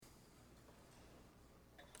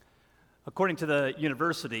According to the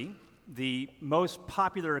university, the most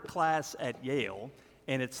popular class at Yale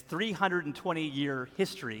in its 320-year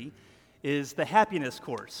history is the Happiness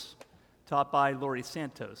Course, taught by Laurie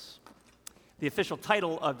Santos. The official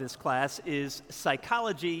title of this class is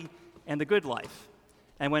Psychology and the Good Life.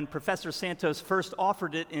 And when Professor Santos first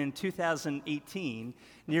offered it in 2018,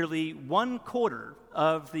 nearly 1/4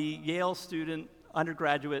 of the Yale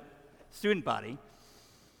undergraduate student body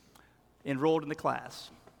enrolled in the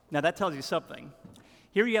class. Now that tells you something.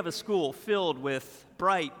 Here you have a school filled with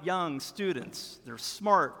bright, young students. They're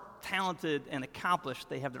smart, talented, and accomplished.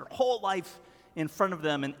 They have their whole life in front of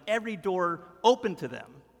them and every door open to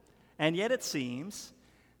them. And yet it seems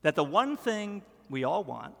that the one thing we all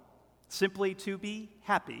want, simply to be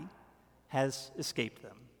happy, has escaped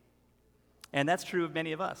them. And that's true of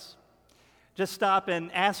many of us. Just stop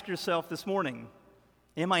and ask yourself this morning,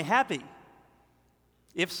 am I happy?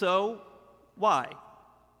 If so, why?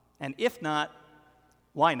 And if not,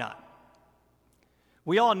 why not?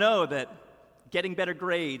 We all know that getting better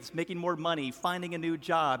grades, making more money, finding a new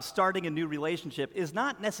job, starting a new relationship is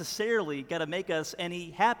not necessarily going to make us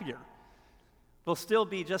any happier. We'll still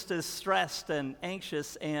be just as stressed and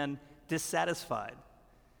anxious and dissatisfied.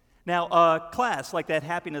 Now, a class like that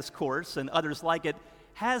Happiness Course and others like it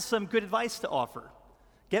has some good advice to offer.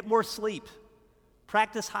 Get more sleep,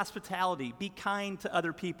 practice hospitality, be kind to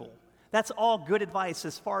other people. That's all good advice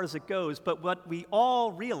as far as it goes, but what we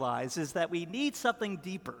all realize is that we need something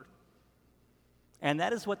deeper. And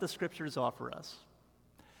that is what the scriptures offer us.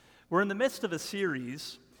 We're in the midst of a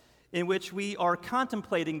series in which we are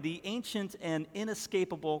contemplating the ancient and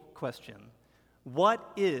inescapable question,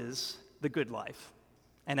 what is the good life?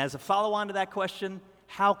 And as a follow-on to that question,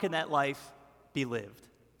 how can that life be lived?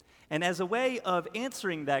 And as a way of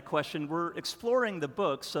answering that question, we're exploring the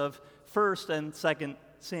books of 1st and 2nd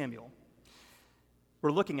Samuel.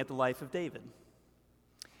 We're looking at the life of David.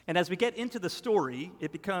 And as we get into the story,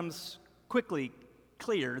 it becomes quickly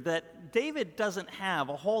clear that David doesn't have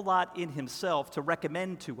a whole lot in himself to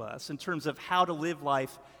recommend to us in terms of how to live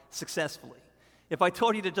life successfully. If I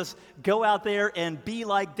told you to just go out there and be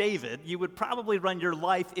like David, you would probably run your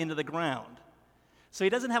life into the ground. So he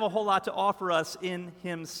doesn't have a whole lot to offer us in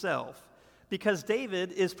himself, because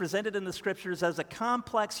David is presented in the scriptures as a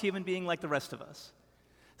complex human being like the rest of us.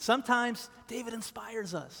 Sometimes David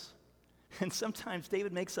inspires us, and sometimes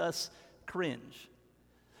David makes us cringe.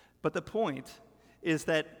 But the point is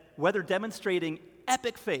that whether demonstrating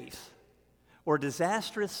epic faith or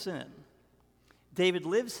disastrous sin, David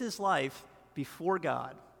lives his life before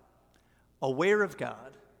God, aware of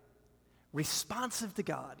God, responsive to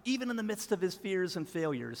God, even in the midst of his fears and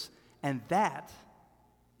failures, and that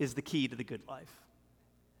is the key to the good life.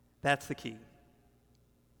 That's the key.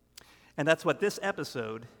 And that's what this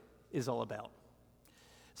episode is all about.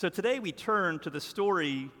 So today we turn to the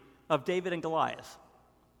story of David and Goliath.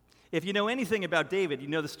 If you know anything about David, you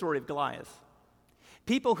know the story of Goliath.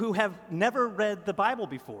 People who have never read the Bible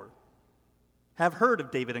before have heard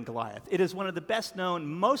of David and Goliath. It is one of the best known,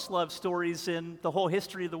 most loved stories in the whole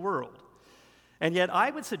history of the world. And yet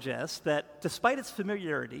I would suggest that despite its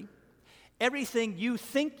familiarity, everything you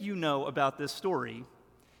think you know about this story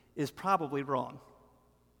is probably wrong.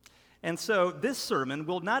 And so this sermon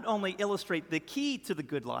will not only illustrate the key to the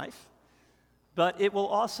good life, but it will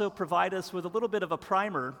also provide us with a little bit of a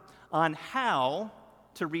primer on how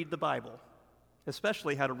to read the Bible,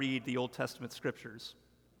 especially how to read the Old Testament scriptures.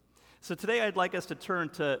 So today I'd like us to turn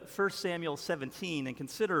to 1 Samuel 17 and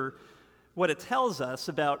consider what it tells us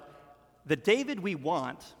about the David we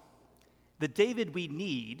want, the David we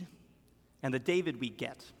need, and the David we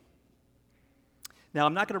get. Now,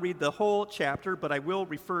 I'm not going to read the whole chapter, but I will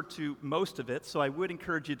refer to most of it, so I would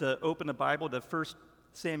encourage you to open a Bible to 1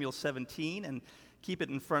 Samuel 17 and keep it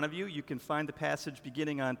in front of you. You can find the passage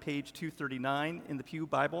beginning on page 239 in the Pew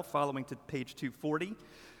Bible, following to page 240.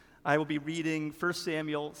 I will be reading 1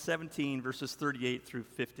 Samuel 17, verses 38 through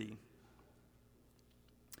 50.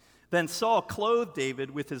 Then Saul clothed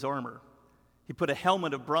David with his armor. He put a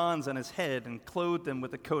helmet of bronze on his head and clothed him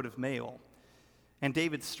with a coat of mail. And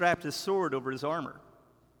David strapped his sword over his armor.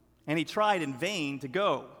 And he tried in vain to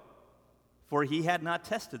go, for he had not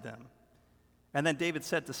tested them. And then David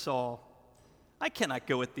said to Saul, I cannot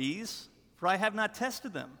go with these, for I have not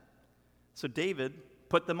tested them. So David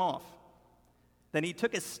put them off. Then he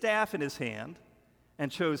took his staff in his hand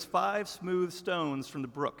and chose 5 smooth stones from the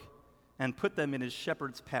brook and put them in his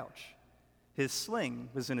shepherd's pouch. His sling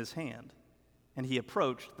was in his hand, and he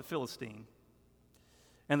approached the Philistine.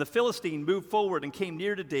 And the Philistine moved forward and came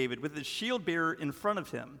near to David with his shield bearer in front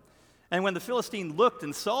of him. And when the Philistine looked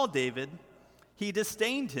and saw David, he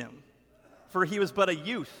disdained him, for he was but a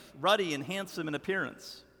youth, ruddy and handsome in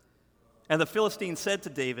appearance. And the Philistine said to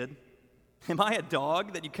David, "Am I a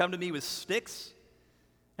dog that you come to me with sticks?"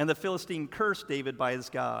 And the Philistine cursed David by his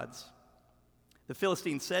gods. The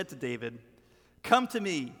Philistine said to David, "Come to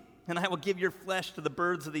me, and I will give your flesh to the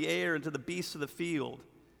birds of the air and to the beasts of the field."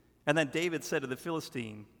 And then David said to the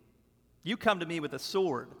Philistine, "You come to me with a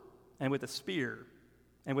sword and with a spear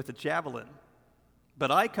and with a javelin.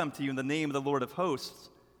 But I come to you in the name of the Lord of hosts,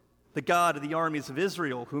 the God of the armies of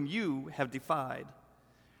Israel, whom you have defied.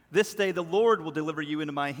 This day the Lord will deliver you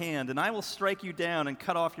into my hand, and I will strike you down and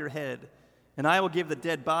cut off your head. And I will give the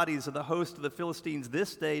dead bodies of the host of the Philistines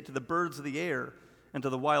this day to the birds of the air and to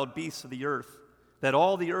the wild beasts of the earth, that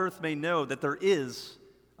all the earth may know that there is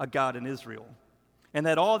a God in Israel, and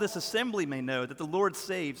that all this assembly may know that the Lord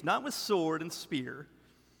saves, not with sword and spear,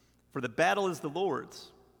 for the battle is the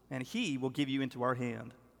Lord's, and he will give you into our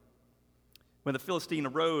hand." When the Philistine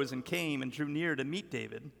arose and came and drew near to meet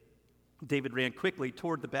David, David ran quickly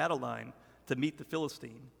toward the battle line to meet the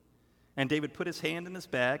Philistine. And David put his hand in his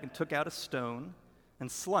bag and took out a stone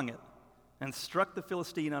and slung it and struck the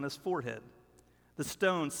Philistine on his forehead. The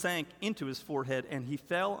stone sank into his forehead, and he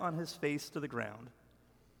fell on his face to the ground.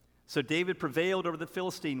 So David prevailed over the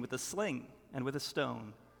Philistine with a sling and with a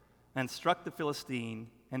stone, and struck the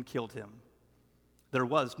Philistine and killed him. There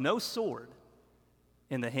was no sword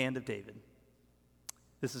in the hand of David.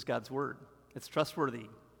 This is God's word. It's trustworthy,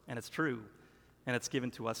 and it's true, and it's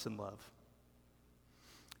given to us in love.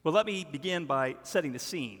 Well, let me begin by setting the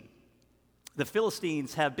scene. The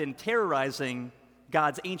Philistines have been terrorizing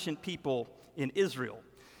God's ancient people in Israel.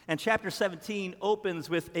 And chapter 17 opens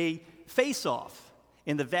with a face-off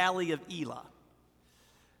in the valley of Elah.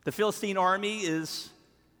 The Philistine army is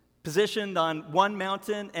positioned on one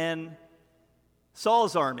mountain, and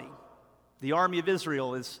Saul's army, the army of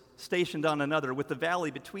Israel, is stationed on another, with the valley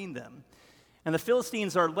between them. And the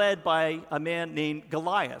Philistines are led by a man named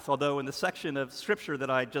Goliath, although in the section of Scripture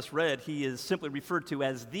that I just read, he is simply referred to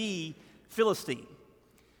as the Philistine.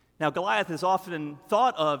 Now, Goliath is often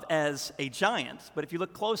thought of as a giant, but if you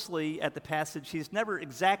look closely at the passage, he's never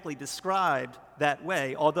exactly described that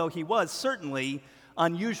way, although he was certainly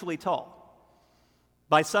unusually tall.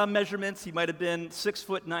 By some measurements, he might have been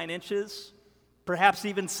 6'9", perhaps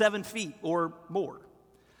even 7 feet or more.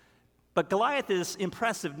 But Goliath is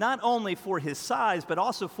impressive not only for his size, but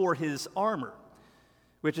also for his armor,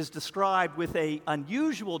 which is described with an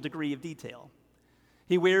unusual degree of detail.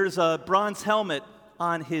 He wears a bronze helmet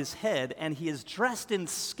on his head, and he is dressed in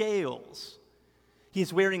scales.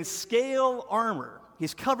 He's wearing scale armor.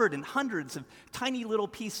 He's covered in hundreds of tiny little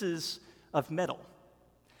pieces of metal.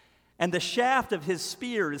 And the shaft of his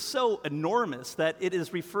spear is so enormous that it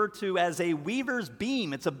is referred to as a weaver's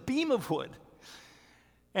beam. It's a beam of wood.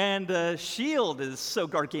 And the shield is so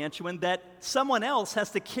gargantuan that someone else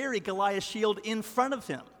has to carry Goliath's shield in front of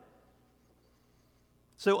him.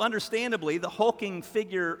 So understandably, the hulking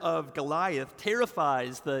figure of Goliath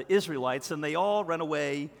terrifies the Israelites, and they all run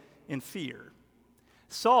away in fear.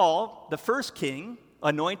 Saul, the first king,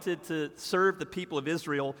 anointed to serve the people of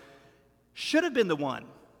Israel, should have been the one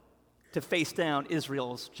to face down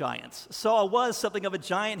Israel's giants. Saul was something of a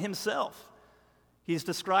giant himself. He's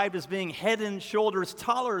described as being head and shoulders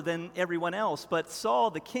taller than everyone else, but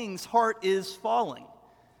Saul, the king's heart is falling,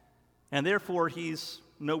 and therefore he's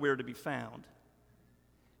nowhere to be found.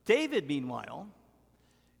 David, meanwhile,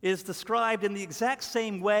 is described in the exact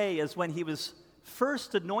same way as when he was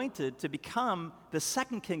first anointed to become the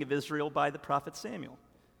second king of Israel by the prophet Samuel.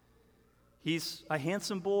 He's a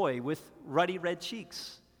handsome boy with ruddy red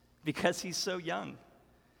cheeks because he's so young.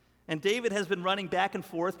 And David has been running back and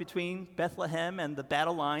forth between Bethlehem and the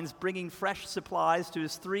battle lines, bringing fresh supplies to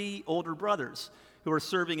his 3 older brothers who are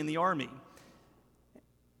serving in the army.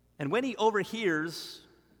 And when he overhears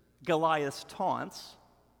Goliath's taunts,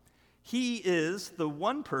 he is the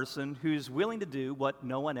one person who's willing to do what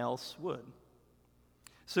no one else would.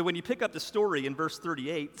 So when you pick up the story in verse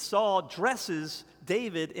 38, Saul dresses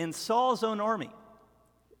David in Saul's own army,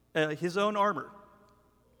 his own armor.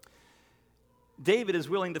 David is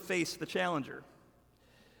willing to face the challenger.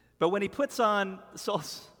 But when he puts on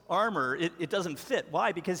Saul's armor, it doesn't fit.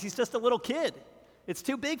 Why? Because he's just a little kid. It's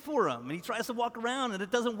too big for him. And he tries to walk around, and it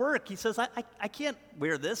doesn't work. He says, I can't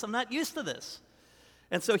wear this. I'm not used to this.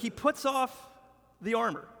 And so he puts off the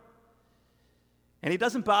armor. And he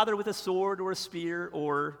doesn't bother with a sword or a spear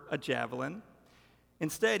or a javelin.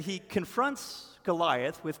 Instead, he confronts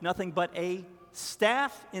Goliath with nothing but a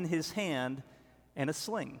staff in his hand and a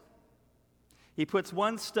sling. He puts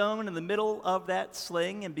one stone in the middle of that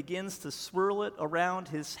sling and begins to swirl it around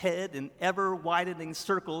his head in ever-widening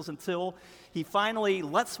circles until he finally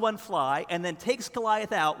lets one fly and then takes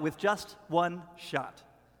Goliath out with just one shot.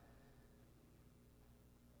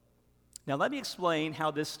 Now, let me explain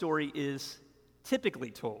how this story is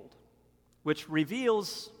typically told, which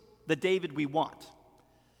reveals the David we want.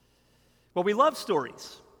 Well, we love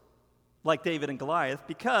stories like David and Goliath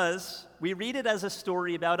because we read it as a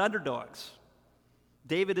story about underdogs.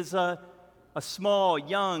 David is a small,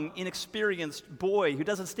 young, inexperienced boy who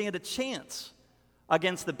doesn't stand a chance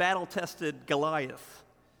against the battle-tested Goliath.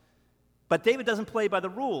 But David doesn't play by the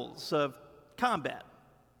rules of combat.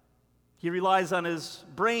 He relies on his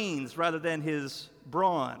brains rather than his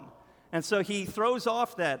brawn. And so he throws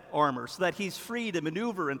off that armor so that he's free to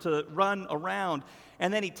maneuver and to run around.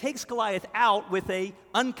 And then he takes Goliath out with an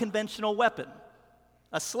unconventional weapon,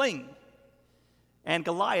 a sling. And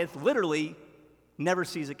Goliath literally never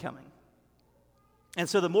sees it coming. And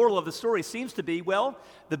so the moral of the story seems to be, well,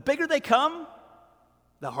 the bigger they come,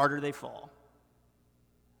 the harder they fall.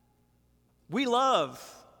 We love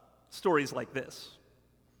stories like this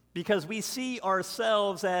because we see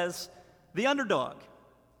ourselves as the underdog,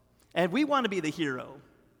 and we want to be the hero.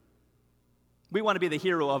 We want to be the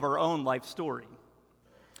hero of our own life story.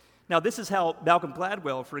 Now, this is how Malcolm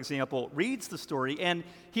Gladwell, for example, reads the story, and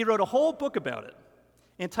he wrote a whole book about it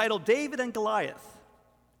entitled David and Goliath: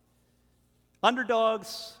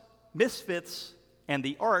 Underdogs, Misfits, and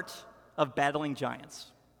the Art of Battling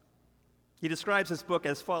Giants. He describes his book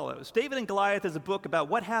as follows: David and Goliath is a book about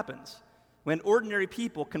what happens when ordinary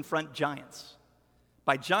people confront giants.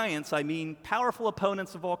 By giants, I mean powerful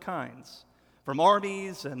opponents of all kinds, from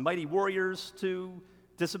armies and mighty warriors to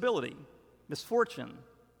disability, misfortune,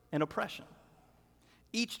 and oppression.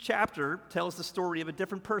 Each chapter tells the story of a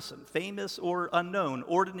different person, famous or unknown,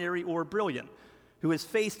 ordinary or brilliant, who has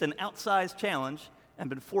faced an outsized challenge and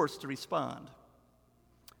been forced to respond.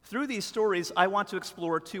 Through these stories, I want to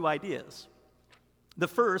explore two ideas. The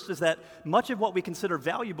first is that much of what we consider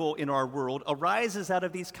valuable in our world arises out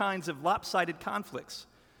of these kinds of lopsided conflicts,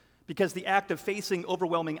 because the act of facing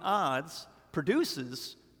overwhelming odds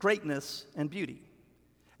produces greatness and beauty.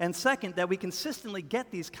 And second, that we consistently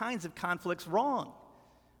get these kinds of conflicts wrong.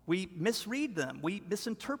 We misread them, we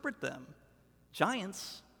misinterpret them.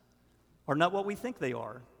 Giants are not what we think they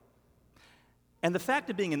are. And the fact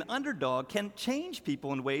of being an underdog can change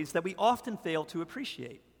people in ways that we often fail to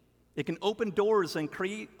appreciate. It can open doors and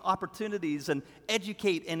create opportunities and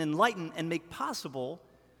educate and enlighten and make possible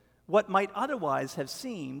what might otherwise have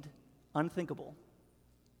seemed unthinkable.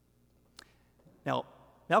 Now,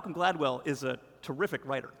 Malcolm Gladwell is a terrific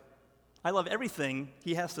writer. I love everything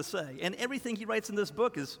he has to say, and everything he writes in this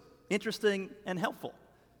book is interesting and helpful.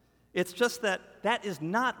 It's just that that is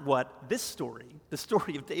not what this story, the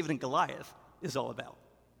story of David and Goliath, is all about.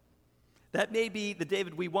 That may be the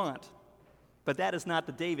David we want, but that is not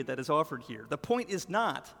the David that is offered here. The point is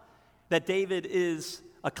not that David is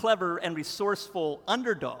a clever and resourceful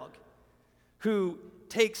underdog who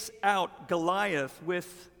takes out Goliath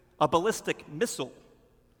with a ballistic missile,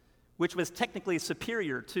 which was technically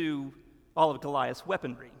superior to all of Goliath's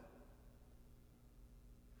weaponry.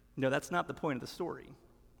 No, that's not the point of the story.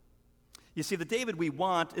 You see, the David we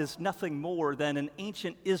want is nothing more than an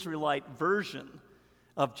ancient Israelite version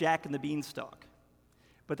of Jack and the Beanstalk.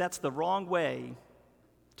 But that's the wrong way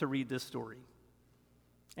to read this story.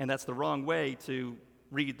 And that's the wrong way to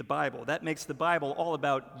read the Bible. That makes the Bible all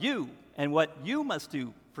about you and what you must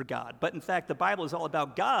do for God. But in fact, the Bible is all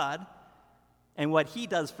about God and what He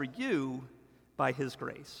does for you by His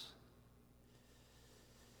grace.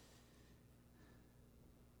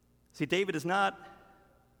 See, David is not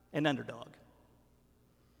an underdog.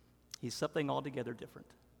 He's something altogether different.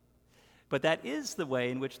 But that is the way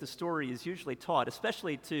in which the story is usually taught,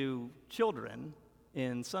 especially to children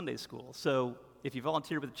in Sunday school. So if you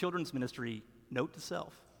volunteer with the children's ministry, note to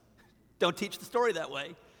self: don't teach the story that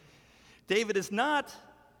way. David is not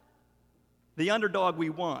the underdog we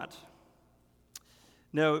want.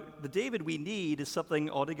 No, the David we need is something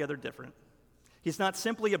altogether different. He's not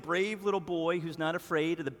simply a brave little boy who's not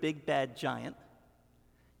afraid of the big bad giant.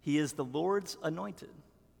 He is the Lord's anointed,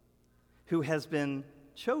 who has been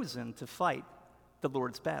chosen to fight the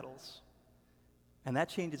Lord's battles. And that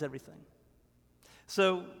changes everything.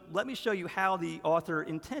 So let me show you how the author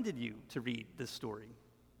intended you to read this story.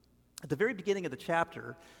 At the very beginning of the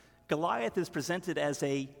chapter, Goliath is presented as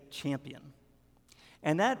a champion.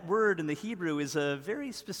 And that word in the Hebrew is a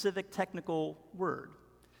very specific technical word.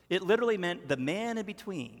 It literally meant the man in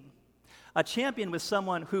between. A champion was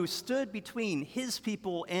someone who stood between his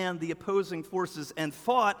people and the opposing forces and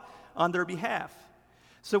fought on their behalf.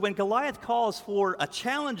 So when Goliath calls for a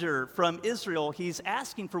challenger from Israel, he's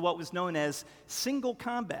asking for what was known as single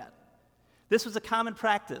combat. This was a common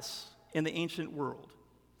practice in the ancient world.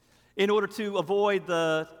 In order to avoid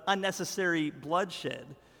the unnecessary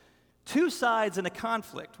bloodshed, two sides in a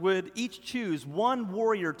conflict would each choose one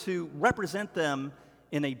warrior to represent them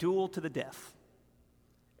in a duel to the death.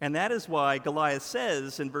 And that is why Goliath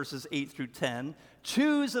says in verses 8 through 10,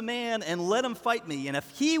 "Choose a man and let him fight me, and if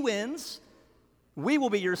he wins, we will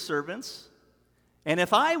be your servants, and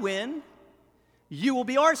if I win, you will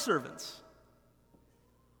be our servants."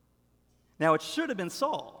 Now, it should have been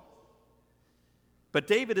Saul, but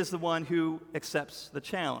David is the one who accepts the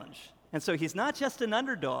challenge. And so he's not just an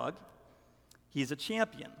underdog, he's a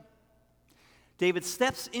champion. David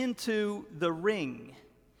steps into the ring,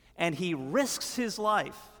 and he risks his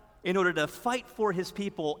life in order to fight for his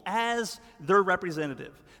people as their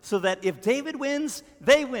representative, so that if David wins,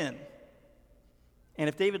 they win. And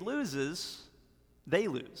if David loses, they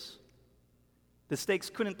lose. The stakes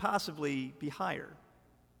couldn't possibly be higher.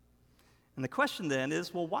 And the question then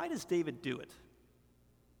is, well, why does David do it?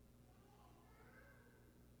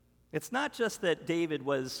 It's not just that David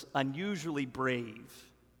was unusually brave.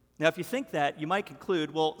 Now, if you think that, you might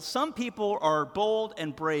conclude, well, some people are bold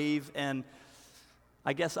and brave, and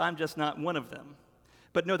I guess I'm just not one of them.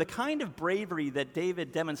 But no, the kind of bravery that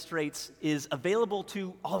David demonstrates is available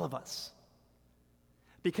to all of us.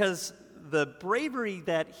 Because the bravery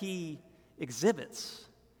that he exhibits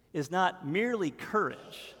is not merely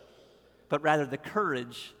courage, but rather the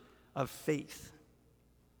courage of faith.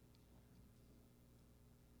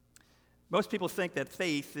 Most people think that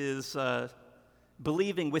faith is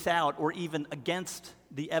believing without or even against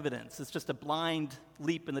the evidence. It's just a blind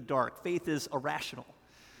leap in the dark. Faith is irrational.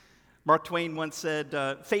 Mark Twain once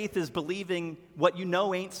said, faith is believing what you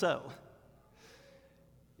know ain't so.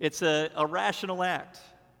 It's a rational act.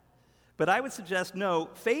 But I would suggest, no,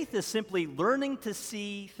 faith is simply learning to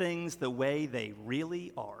see things the way they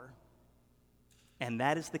really are. And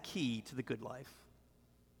that is the key to the good life.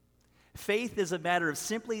 Faith is a matter of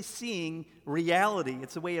simply seeing reality.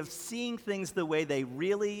 It's a way of seeing things the way they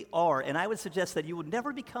really are. And I would suggest that you will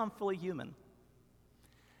never become fully human.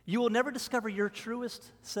 You will never discover your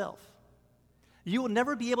truest self. You will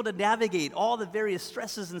never be able to navigate all the various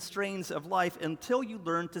stresses and strains of life until you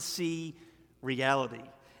learn to see reality.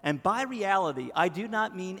 And by reality, I do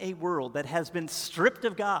not mean a world that has been stripped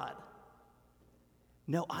of God.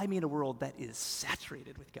 No, I mean a world that is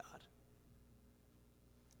saturated with God.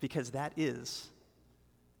 Because that is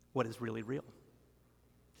what is really real.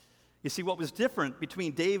 You see, what was different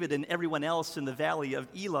between David and everyone else in the valley of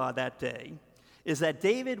Elah that day is that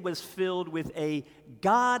David was filled with a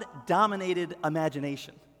God-dominated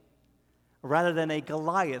imagination rather than a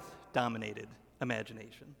Goliath-dominated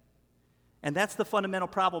imagination. And that's the fundamental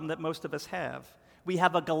problem that most of us have. We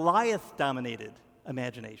have a Goliath-dominated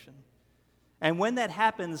imagination. And when that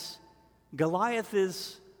happens, Goliath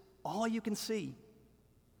is all you can see.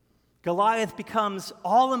 Goliath becomes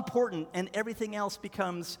all important and everything else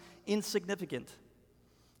becomes insignificant.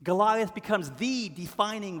 Goliath becomes the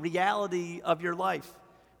defining reality of your life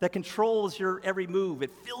that controls your every move.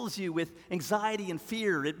 It fills you with anxiety and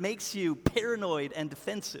fear. It makes you paranoid and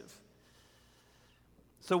defensive.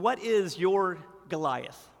 So what is your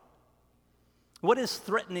Goliath? What is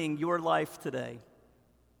threatening your life today?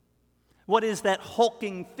 What is that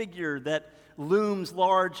hulking figure that looms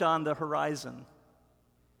large on the horizon?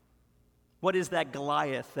 What is that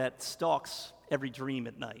Goliath that stalks every dream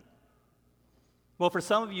at night? Well, for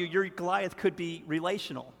some of you, your Goliath could be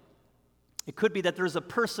relational. It could be that there's a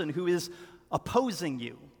person who is opposing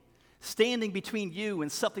you, standing between you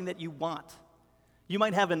and something that you want. You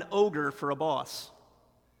might have an ogre for a boss,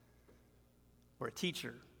 or a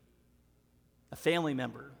teacher, a family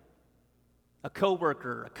member, a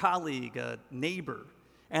coworker, a colleague, a neighbor.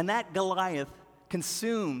 And that Goliath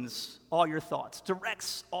consumes all your thoughts,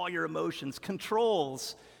 directs all your emotions,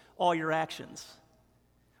 controls all your actions.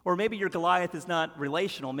 Or maybe your Goliath is not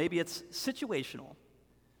relational, maybe it's situational.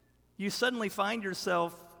 You suddenly find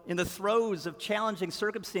yourself in the throes of challenging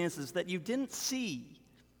circumstances that you didn't see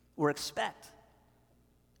or expect.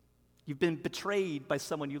 You've been betrayed by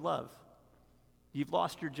someone you love. You've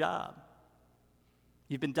lost your job.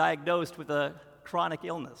 You've been diagnosed with a chronic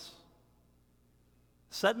illness.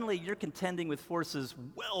 Suddenly, you're contending with forces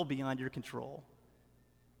well beyond your control,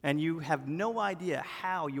 and you have no idea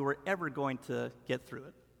how you are ever going to get through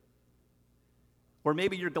it. Or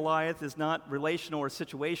maybe your Goliath is not relational or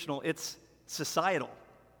situational, it's societal.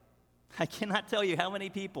 I cannot tell you how many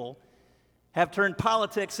people have turned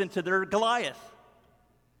politics into their Goliath.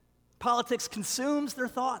 Politics consumes their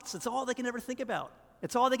thoughts. It's all they can ever think about.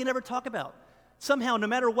 It's all they can ever talk about. Somehow, no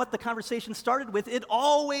matter what the conversation started with, it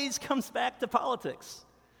always comes back to politics.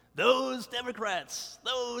 Those Democrats,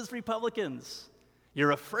 those Republicans.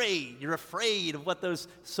 You're afraid of what those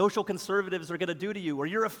social conservatives are going to do to you, or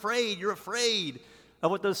you're afraid of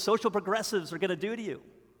what those social progressives are going to do to you.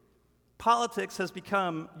 Politics has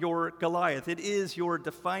become your Goliath. It is your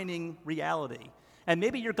defining reality. And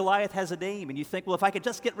maybe your Goliath has a name, and you think, well, if I could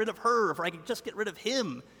just get rid of her, if I could just get rid of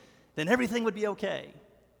him, then everything would be okay.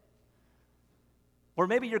 Or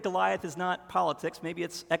maybe your Goliath is not politics, maybe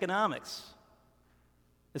it's economics.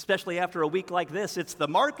 Especially after a week like this, it's the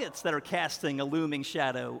markets that are casting a looming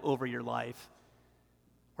shadow over your life.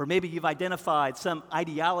 Or maybe you've identified some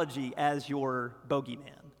ideology as your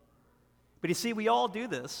bogeyman. But you see, we all do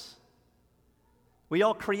this. We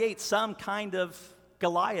all create some kind of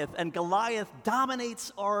Goliath, and Goliath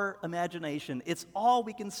dominates our imagination. It's all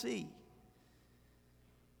we can see.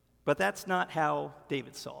 But that's not how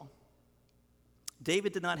David saw.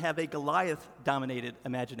 David did not have a Goliath-dominated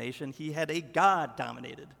imagination. He had a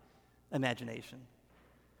God-dominated imagination.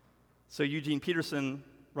 So Eugene Peterson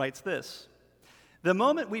writes this: "The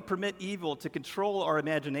moment we permit evil to control our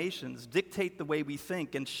imaginations, dictate the way we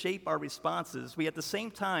think, and shape our responses, we at the same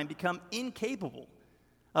time become incapable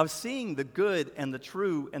of seeing the good and the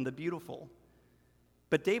true and the beautiful.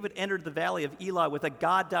 But David entered the valley of Elah with a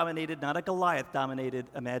God-dominated, not a Goliath-dominated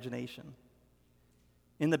imagination.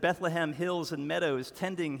 In the Bethlehem hills and meadows,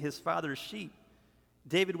 tending his father's sheep,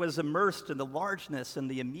 David was immersed in the largeness and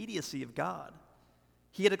the immediacy of God.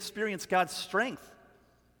 He had experienced God's strength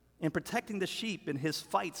in protecting the sheep in his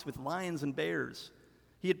fights with lions and bears.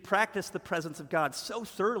 He had practiced the presence of God so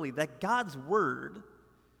thoroughly that God's word,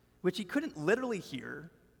 which he couldn't literally hear,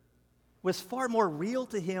 was far more real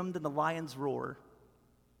to him than the lion's roar,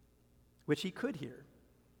 which he could hear.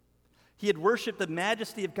 He had worshiped the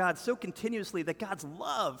majesty of God so continuously that God's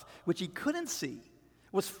love, which he couldn't see,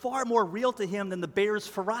 was far more real to him than the bear's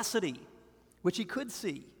ferocity, which he could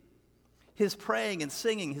see. His praying and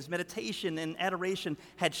singing, his meditation and adoration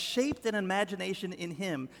had shaped an imagination in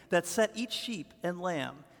him that set each sheep and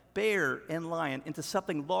lamb, bear and lion into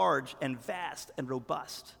something large and vast and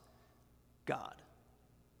robust: God.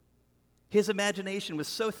 His imagination was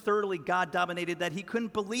so thoroughly God-dominated that he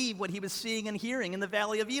couldn't believe what he was seeing and hearing in the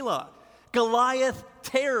valley of Elah. Goliath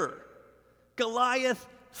terror, Goliath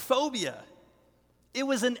phobia. It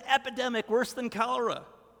was an epidemic worse than cholera.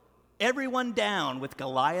 Everyone down with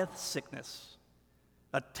Goliath sickness,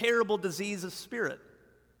 a terrible disease of spirit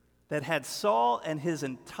that had Saul and his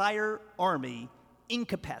entire army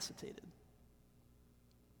incapacitated.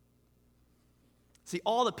 See,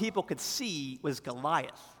 all the people could see was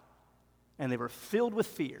Goliath, and they were filled with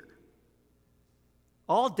fear.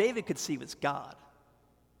 All David could see was God,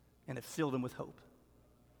 and it filled him with hope.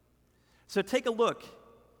 So take a look.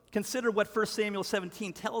 Consider what 1 Samuel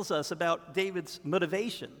 17 tells us about David's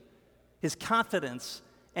motivation, his confidence,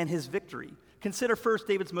 and his victory. Consider first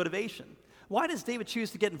David's motivation. Why does David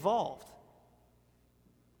choose to get involved?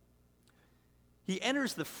 He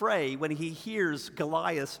enters the fray when he hears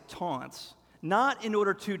Goliath's taunts, not in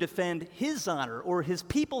order to defend his honor or his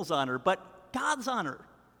people's honor, but God's honor.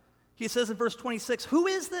 He says in verse 26, "Who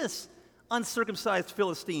is this uncircumcised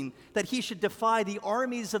Philistine that he should defy the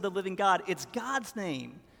armies of the living God?" It's God's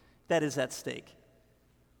name that is at stake.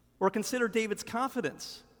 Or consider David's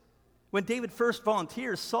confidence. When David first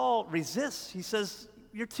volunteers, Saul resists. He says,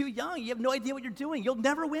 "You're too young. You have no idea what you're doing. You'll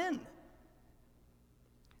never win."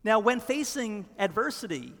 Now, when facing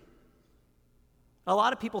adversity, a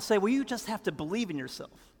lot of people say, well, you just have to believe in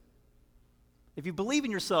yourself. If you believe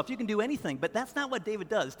in yourself, you can do anything. But that's not what David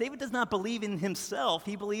does. David does not believe in himself.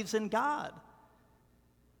 He believes in God.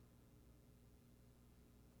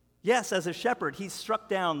 Yes, as a shepherd, he's struck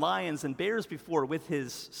down lions and bears before with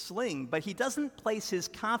his sling, but he doesn't place his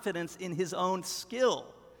confidence in his own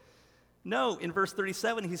skill. No, in verse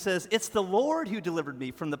 37, he says, "It's the Lord who delivered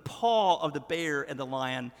me from the paw of the bear and the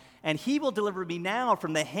lion, and he will deliver me now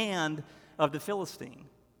from the hand of the Philistine."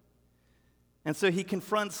 And so he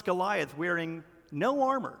confronts Goliath wearing no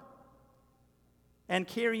armor and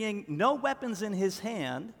carrying no weapons in his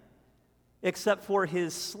hand except for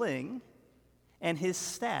his sling and his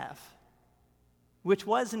staff, which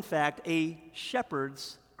was in fact a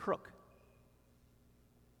shepherd's crook.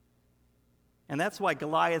 And that's why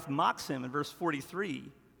Goliath mocks him in verse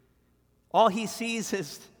 43. All he sees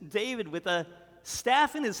is David with a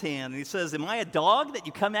staff in his hand, and he says, "Am I a dog that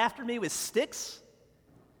you come after me with sticks?"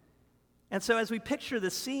 And so as we picture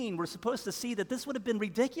this scene, we're supposed to see that this would have been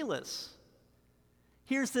ridiculous.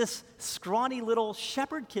 Here's this scrawny little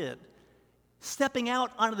shepherd kid stepping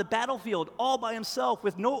out onto the battlefield all by himself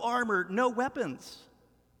with no armor, no weapons.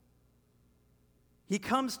 He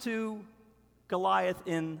comes to Goliath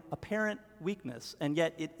in apparent weakness, and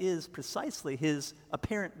yet it is precisely his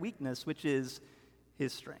apparent weakness which is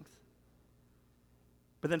his strength.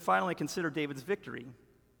 But then finally, consider David's victory.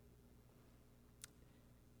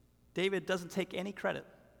 David doesn't take any credit.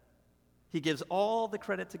 He gives all the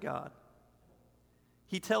credit to God.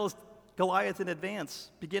 He tells Goliath in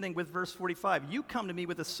advance, beginning with verse 45, "You come to me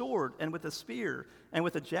with a sword and with a spear and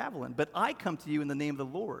with a javelin, but I come to you in the name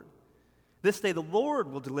of the Lord. This day the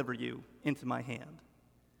Lord will deliver you into my hand,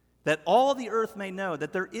 that all the earth may know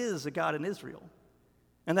that there is a God in Israel,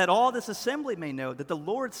 and that all this assembly may know that the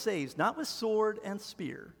Lord saves, not with sword and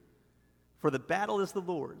spear, for the battle is the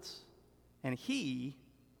Lord's, and he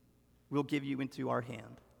will give you into our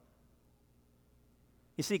hand."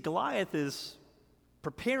 You see, Goliath is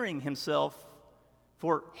preparing himself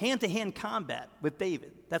for hand-to-hand combat with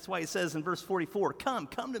David. That's why he says in verse 44, come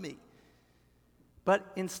to me.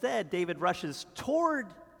 But instead, David rushes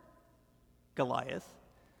toward Goliath,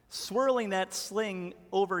 swirling that sling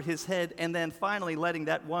over his head and then finally letting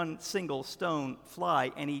that one single stone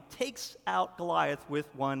fly, and he takes out Goliath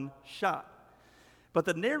with one shot. But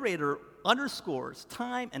the narrator underscores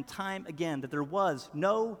time and time again that there was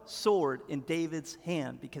no sword in David's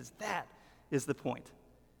hand, because that is the point.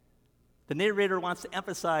 The narrator wants to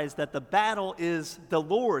emphasize that the battle is the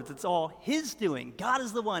Lord's. It's all his doing. God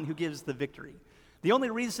is the one who gives the victory. The only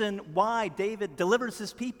reason why David delivers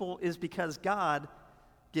his people is because God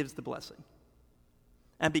gives the blessing.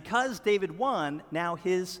 And because David won, now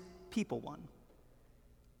his people won.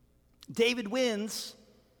 David wins,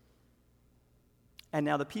 and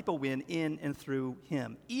now the people win in and through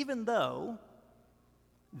him, even though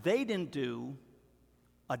they didn't do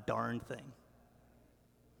a darn thing.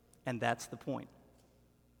 And that's the point.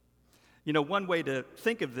 You know, one way to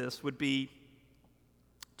think of this would be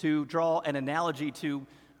to draw an analogy to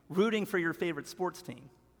rooting for your favorite sports team.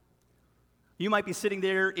 You might be sitting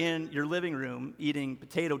there in your living room eating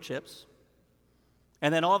potato chips,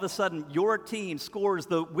 and then all of a sudden your team scores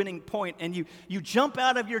the winning point, and you jump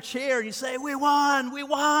out of your chair and you say, we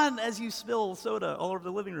won, as you spill soda all over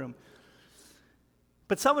the living room.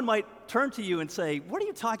 But someone might turn to you and say, what are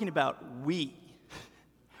you talking about, we?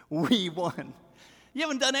 We won. You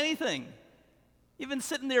haven't done anything. You've been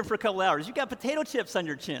sitting there for a couple hours. You've got potato chips on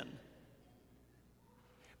your chin.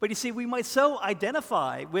 But you see, we might so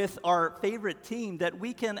identify with our favorite team that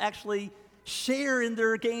we can actually share in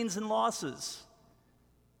their gains and losses.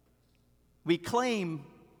 We claim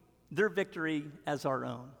their victory as our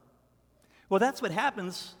own. Well, that's what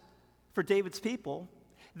happens for David's people.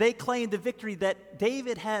 They claim the victory that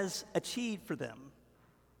David has achieved for them.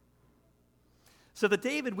 So the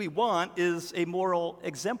David we want is a moral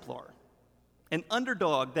exemplar, an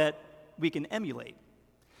underdog that we can emulate.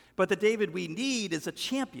 But the David we need is a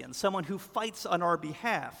champion, someone who fights on our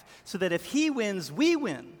behalf, so that if he wins, we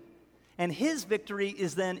win, and his victory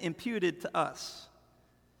is then imputed to us.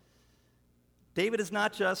 David is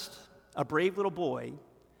not just a brave little boy.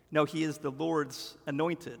 No, he is the Lord's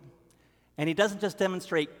anointed. And he doesn't just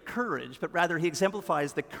demonstrate courage, but rather he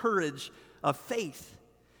exemplifies the courage of faith.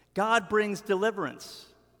 God brings deliverance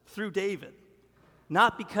through David,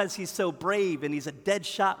 not because he's so brave and he's a dead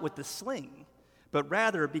shot with the sling, but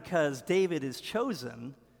rather because David is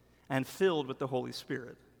chosen and filled with the Holy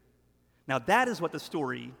Spirit. Now, that is what the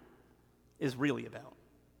story is really about.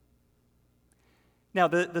 Now,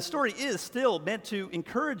 the story is still meant to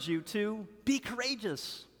encourage you to be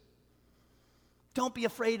courageous. Don't be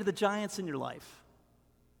afraid of the giants in your life.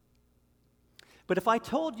 But if I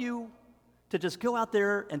told you to just go out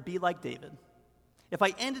there and be like David, if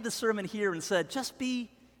I ended the sermon here and said, just be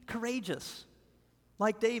courageous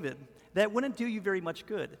like David, that wouldn't do you very much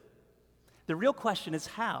good. The real question is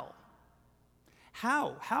how?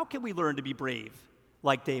 How can we learn to be brave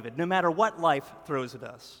like David, no matter what life throws at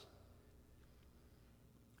us?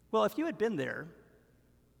 Well, if you had been there,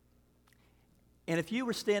 and if you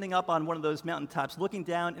were standing up on one of those mountaintops looking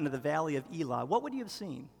down into the valley of Elah, what would you have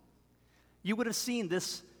seen? You would have seen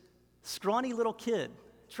this scrawny little kid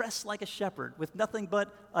dressed like a shepherd with nothing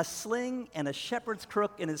but a sling and a shepherd's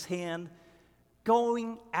crook in his hand,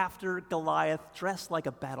 going after Goliath dressed like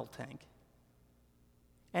a battle tank.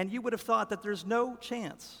 And you would have thought that there's no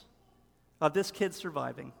chance of this kid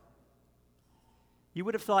surviving. You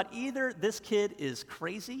would have thought either this kid is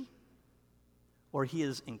crazy or he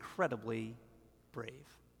is incredibly brave.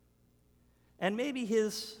 And maybe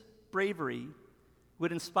his bravery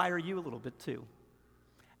would inspire you a little bit too.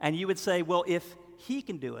 And you would say, well, if he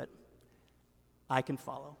can do it, I can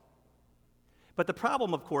follow. But the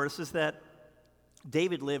problem, of course, is that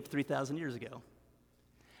David lived 3,000 years ago.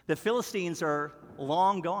 The Philistines are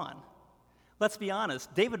long gone. Let's be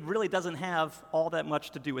honest, David really doesn't have all that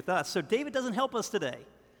much to do with us. So David doesn't help us today.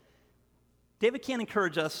 David can't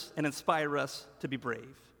encourage us and inspire us to be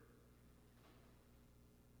brave.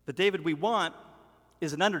 The David we want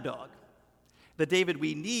is an underdog. The David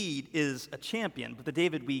we need is a champion, but the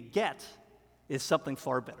David we get is something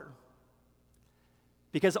far better.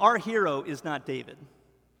 Because our hero is not David.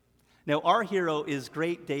 No, our hero is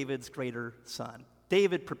great David's greater son.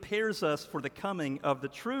 David prepares us for the coming of the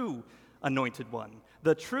true anointed one,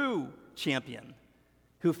 the true champion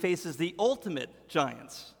who faces the ultimate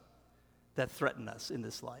giants that threaten us in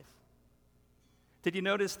this life. Did you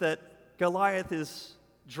notice that Goliath is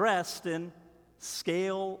dressed in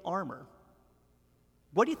scale armor?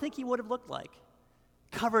 What do you think he would have looked like?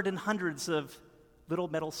 Covered in hundreds of little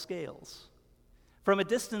metal scales. From a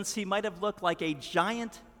distance, he might have looked like a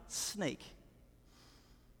giant snake.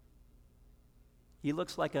 He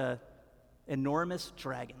looks like an enormous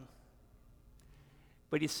dragon.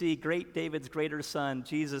 But you see, great David's greater son,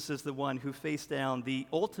 Jesus, is the one who faced down the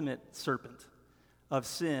ultimate serpent of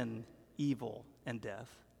sin, evil, and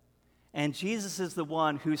death. And Jesus is the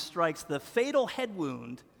one who strikes the fatal head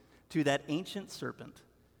wound to that ancient serpent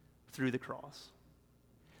through the cross.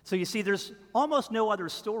 So you see, there's almost no other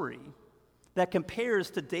story that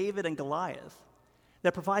compares to David and Goliath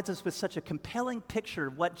that provides us with such a compelling picture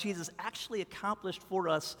of what Jesus actually accomplished for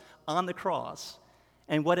us on the cross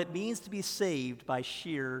and what it means to be saved by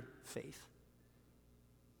sheer faith.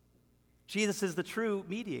 Jesus is the true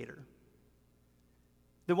mediator,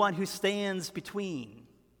 the one who stands between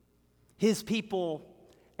his people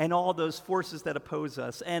and all those forces that oppose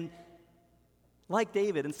us. And like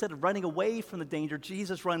David, instead of running away from the danger,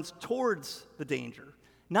 Jesus runs towards the danger,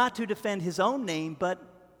 not to defend his own name,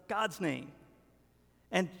 but God's name.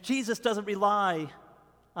 And Jesus doesn't rely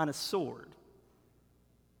on a sword.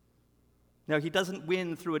 Now, he doesn't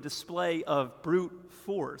win through a display of brute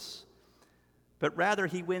force, but rather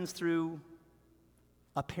he wins through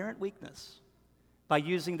apparent weakness by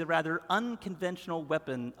using the rather unconventional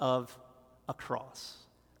weapon of a cross,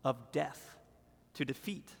 of death, to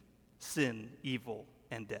defeat sin, evil,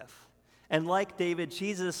 and death. And like David,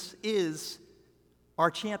 Jesus is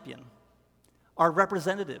our champion, our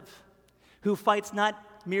representative, who fights not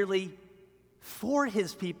merely for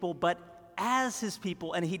his people, but as his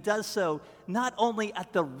people, and he does so not only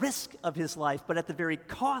at the risk of his life, but at the very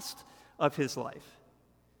cost of his life.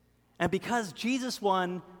 And because Jesus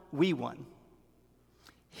won, we won.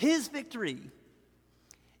 His victory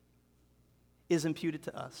is imputed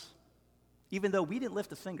to us, even though we didn't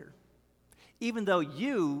lift a finger, even though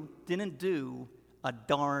you didn't do a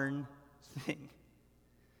darn thing.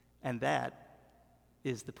 And that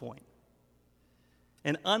is the point.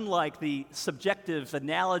 And unlike the subjective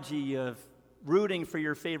analogy of rooting for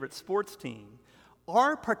your favorite sports team,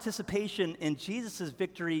 our participation in Jesus'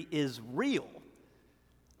 victory is real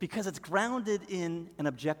because it's grounded in an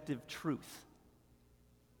objective truth.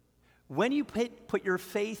 When you put your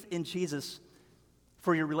faith in Jesus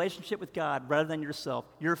for your relationship with God rather than yourself,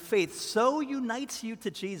 your faith so unites you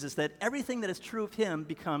to Jesus that everything that is true of him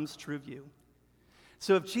becomes true of you.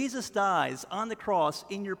 So if Jesus dies on the cross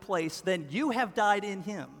in your place, then you have died in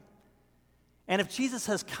him. And if Jesus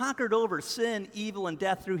has conquered over sin, evil, and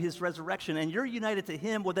death through his resurrection, and you're united to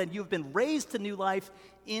him, well, then you've been raised to new life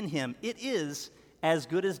in him. It is as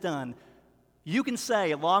good as done. You can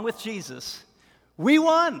say, along with Jesus, we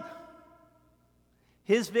won.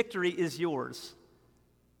 His victory is yours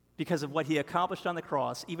because of what he accomplished on the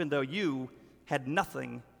cross, even though you had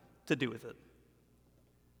nothing to do with it.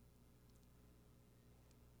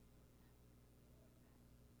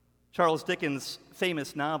 Charles Dickens'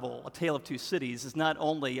 famous novel, A Tale of Two Cities, is not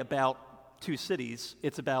only about two cities,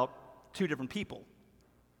 it's about two different people.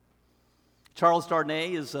 Charles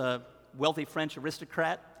Darnay is a wealthy French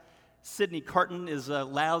aristocrat. Sidney Carton is a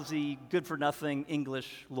lousy, good-for-nothing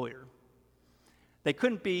English lawyer. They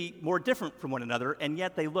couldn't be more different from one another, and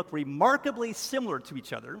yet they look remarkably similar to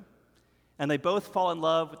each other, and they both fall in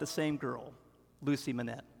love with the same girl, Lucy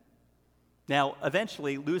Manette. Now,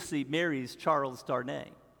 eventually, Lucy marries Charles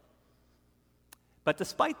Darnay. But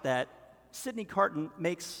despite that, Sidney Carton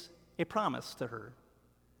makes a promise to her.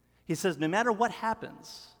 He says, no matter what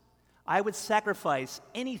happens, I would sacrifice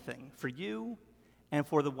anything for you and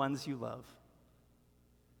for the ones you love.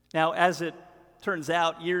 Now, as it turns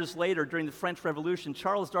out, years later, during the French Revolution,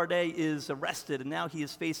 Charles Darnay is arrested, and now he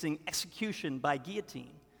is facing execution by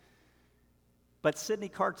guillotine. But Sidney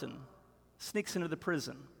Carton sneaks into the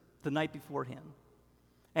prison the night before him.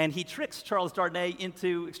 And he tricks Charles Darnay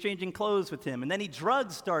into exchanging clothes with him. And then he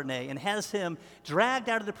drugs Darnay and has him dragged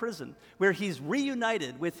out of the prison, where he's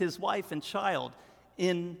reunited with his wife and child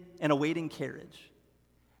in an awaiting carriage.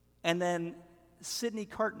 And then Sidney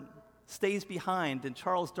Carton stays behind in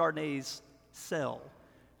Charles Darnay's cell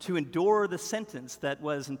to endure the sentence that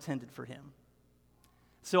was intended for him.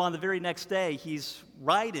 So on the very next day, he's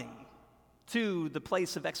riding to the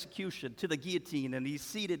place of execution, to the guillotine, and he's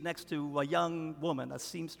seated next to a young woman, a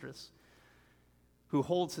seamstress, who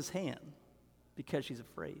holds his hand because she's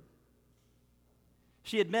afraid.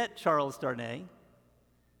 She had met Charles Darnay,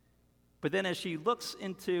 but then as she looks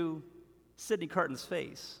into Sidney Carton's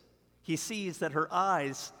face, he sees that her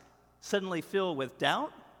eyes suddenly fill with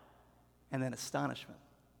doubt and then astonishment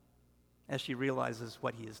as she realizes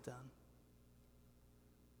what he has done.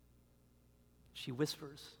 She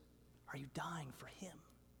whispers, "Are you dying for him?"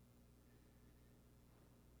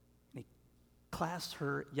 And he clasps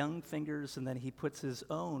her young fingers, and then he puts his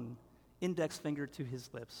own index finger to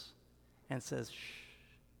his lips and says, "Shh,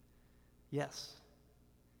 yes,"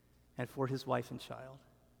 and for his wife and child.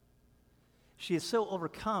 She is so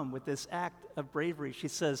overcome with this act of bravery, she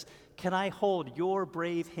says, "Can I hold your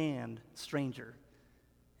brave hand, stranger,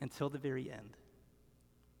 until the very end?"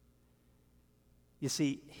 You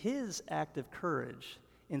see, his act of courage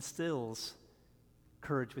instills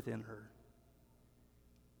courage within her.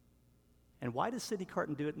 And why does Sidney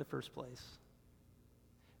Carton do it in the first place?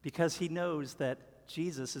 Because he knows that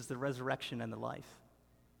Jesus is the resurrection and the life.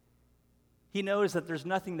 He knows that there's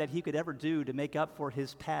nothing that he could ever do to make up for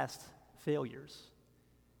his past failures.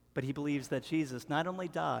 But he believes that Jesus not only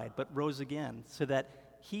died, but rose again so that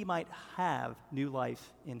he might have new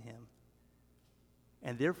life in him.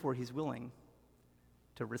 And therefore, he's willing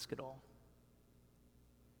to risk it all.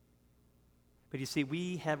 But you see,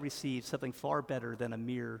 we have received something far better than a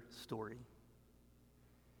mere story.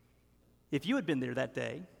 If you had been there that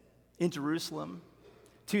day in Jerusalem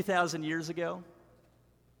 2,000 years ago,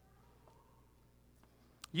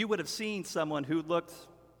 you would have seen someone who looked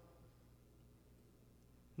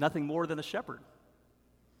nothing more than a shepherd,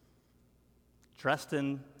 dressed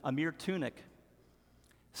in a mere tunic,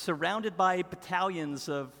 surrounded by battalions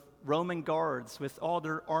of Roman guards with all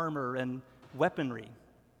their armor and weaponry.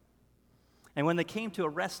 And when they came to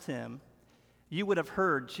arrest him, you would have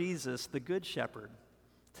heard Jesus, the Good Shepherd,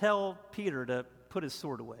 tell Peter to put his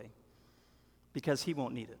sword away because he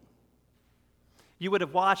won't need it. You would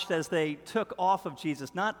have watched as they took off of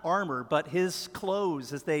Jesus, not armor, but his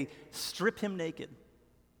clothes, as they strip him naked.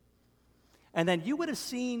 And then you would have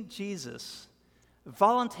seen Jesus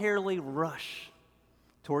voluntarily rush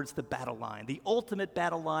towards the battle line, the ultimate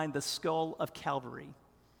battle line, the skull of Calvary,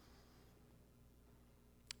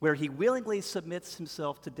 where he willingly submits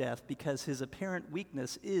himself to death because his apparent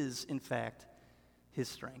weakness is, in fact, his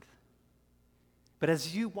strength. But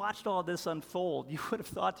as you watched all this unfold, you would have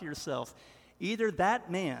thought to yourself, either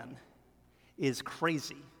that man is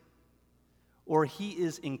crazy or he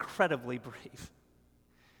is incredibly brave.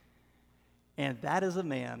 And that is a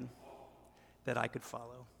man that I could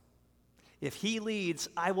follow. If he leads,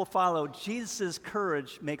 I will follow. Jesus'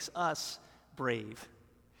 courage makes us brave.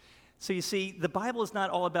 So you see, the Bible is not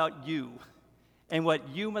all about you and what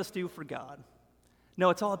you must do for God. No,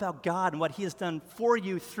 it's all about God and what he has done for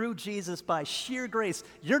you through Jesus by sheer grace.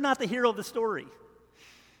 You're not the hero of the story.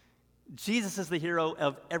 Jesus is the hero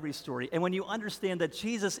of every story. And when you understand that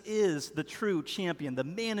Jesus is the true champion, the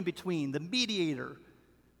man in between, the mediator,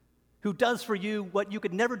 who does for you what you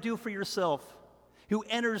could never do for yourself, who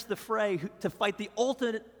enters the fray to fight the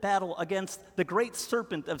ultimate battle against the great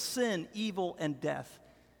serpent of sin, evil, and death,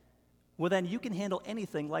 well, then you can handle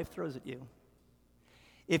anything life throws at you.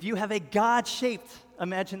 If you have a God-shaped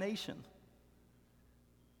imagination,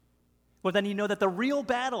 well, then you know that the real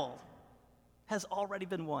battle has already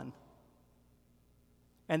been won.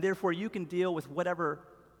 And therefore, you can deal with whatever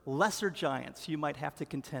lesser giants you might have to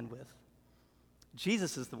contend with.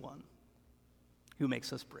 Jesus is the one who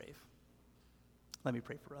makes us brave. Let me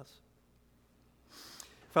pray for us.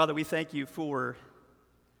 Father, we thank you for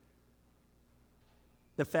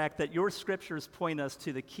the fact that your scriptures point us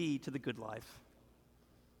to the key to the good life,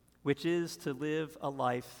 which is to live a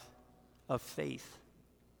life of faith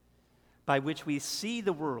by which we see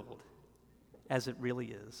the world as it really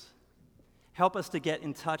is. Help us to get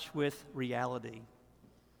in touch with reality.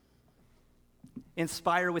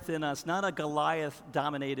 Inspire within us not a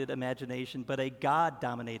Goliath-dominated imagination, but a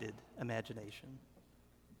God-dominated imagination.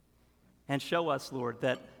 And show us, Lord,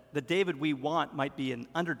 that the David we want might be an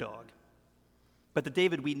underdog, but the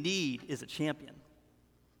David we need is a champion,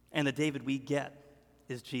 and the David we get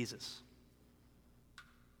is Jesus.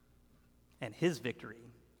 And his victory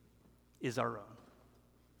is our own.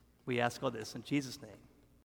 We ask all this in Jesus' name.